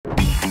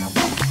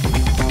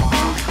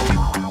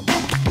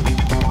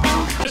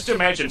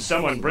imagine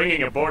someone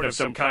bringing a board of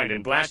some kind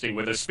and blasting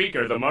with a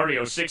speaker the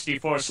Mario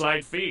 64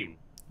 slide theme.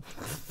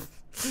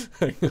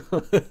 Hang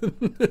on.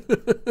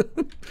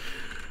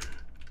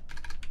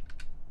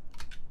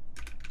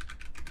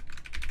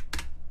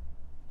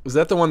 Is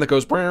that the one that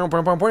goes?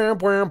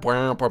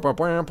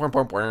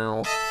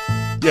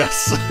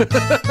 Yes.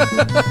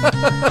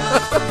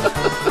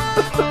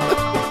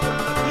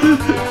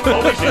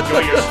 Always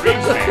enjoy your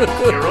streams, man.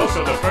 You're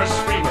also the first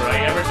streamer I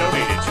ever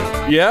donated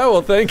to. Yeah,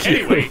 well, thank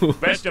you. Anyway,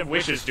 best of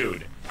wishes,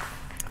 dude.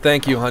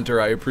 Thank you, Hunter.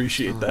 I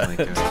appreciate that.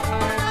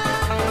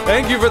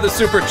 Thank you for the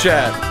super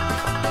chat.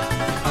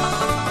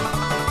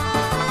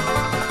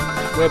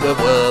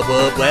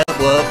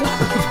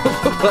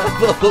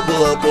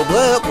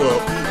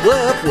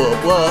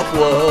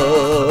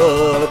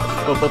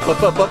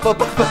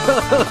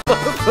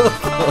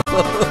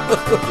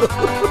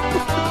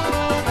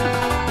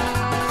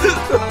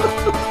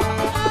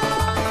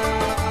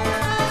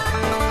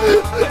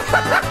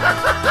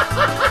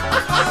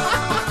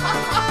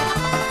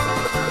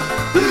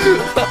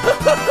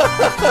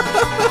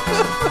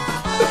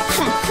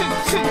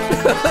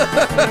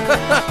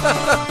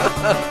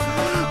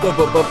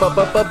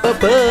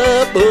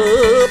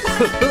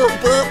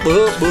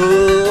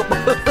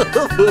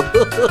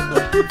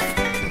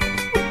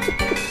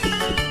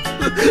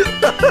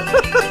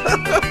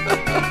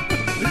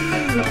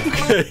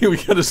 Okay, we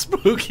got a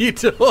spooky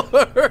door.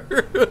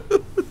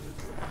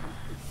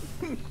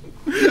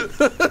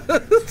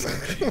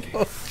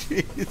 Oh,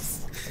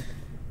 jeez.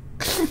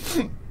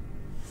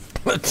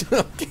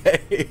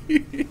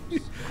 Okay.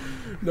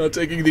 Not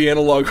taking the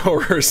analog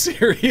horror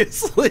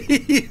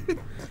seriously.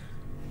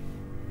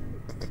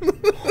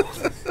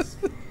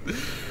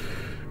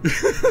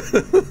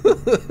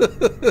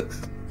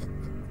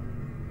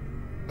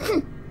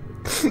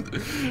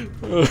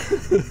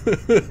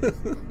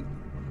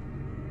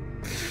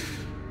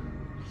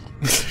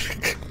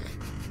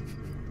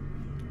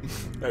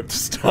 I have to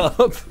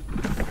stop.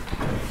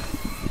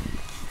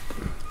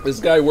 This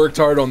guy worked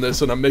hard on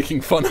this and I'm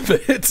making fun of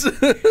it.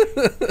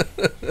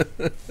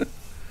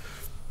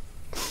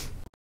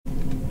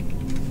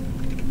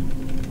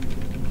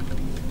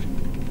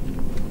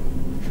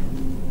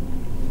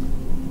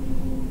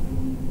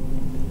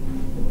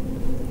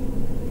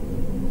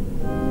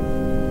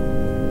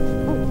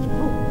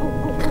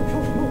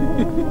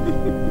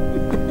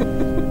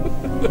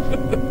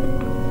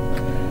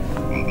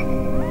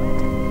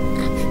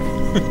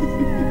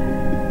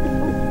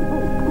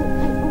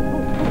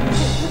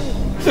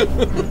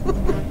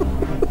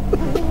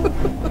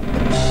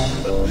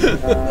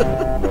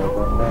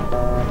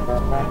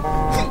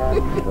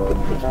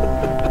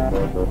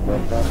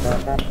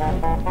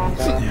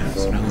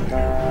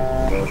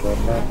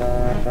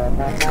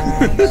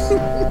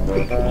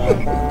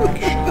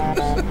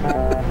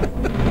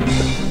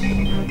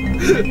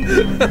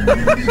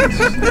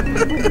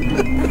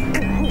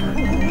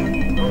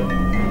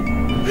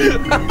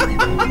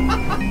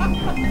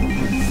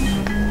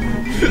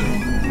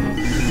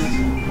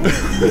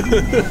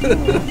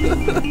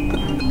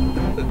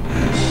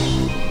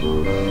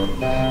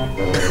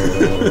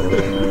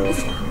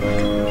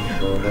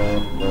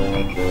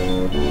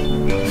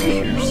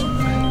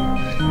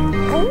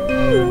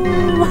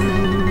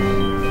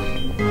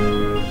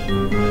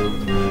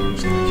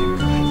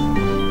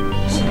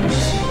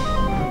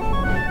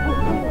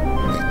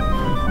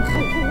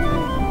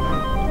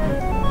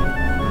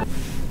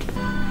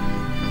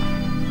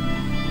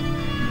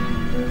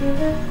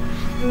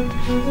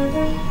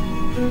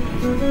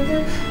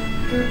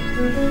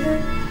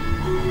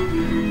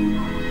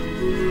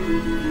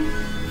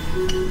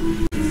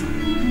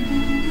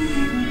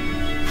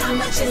 How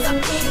much is a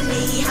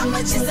penny? How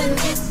much is a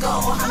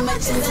nickel? How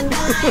much is a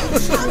dime?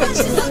 How much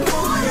is a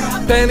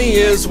quarter? A penny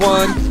is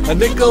 1, a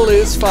nickel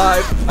is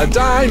 5, a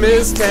dime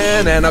is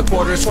 10, and a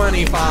quarter's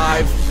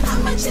 25. How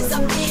much is a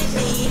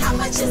penny? How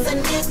much is a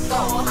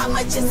nickel? How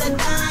much is a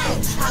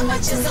dime? How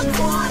much is a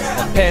quarter?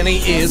 A penny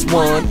is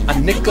 1, a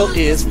nickel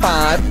is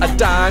 5, a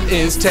dime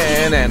is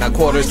 10, and a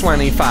quarter's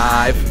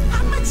 25.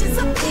 How much is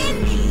a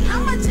penny? How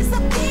much is a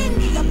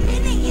penny? A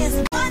penny is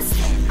 1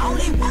 cent.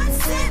 Only 1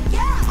 cent.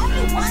 Yeah,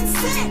 only 1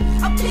 cent.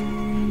 A penny.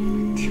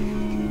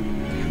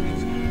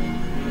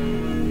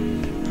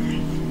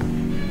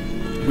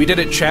 We did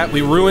it, chat.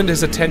 We ruined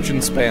his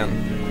attention span.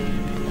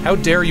 How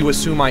dare you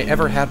assume I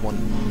ever had one?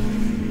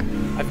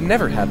 I've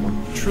never had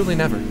one. Truly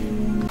never.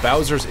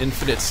 Bowser's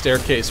Infinite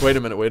Staircase. Wait a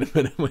minute, wait a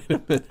minute, wait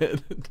a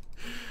minute.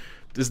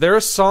 Is there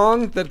a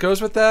song that goes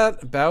with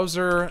that?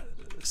 Bowser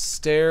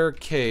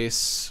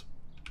Staircase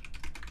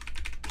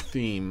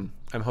theme.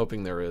 I'm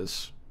hoping there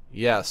is.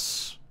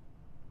 Yes.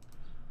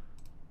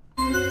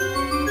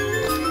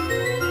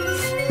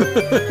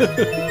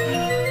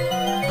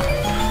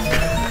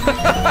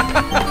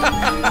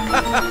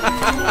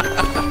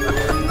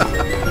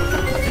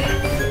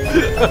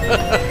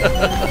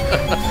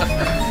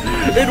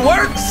 It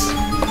works!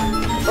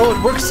 Oh,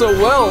 it works so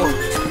well!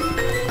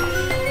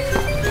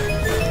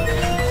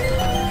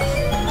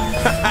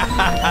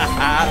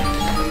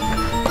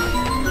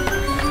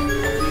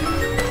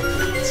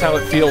 how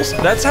it feels.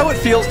 That's how it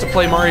feels to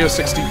play Mario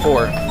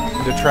 64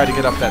 and to try to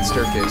get up that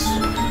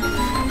staircase.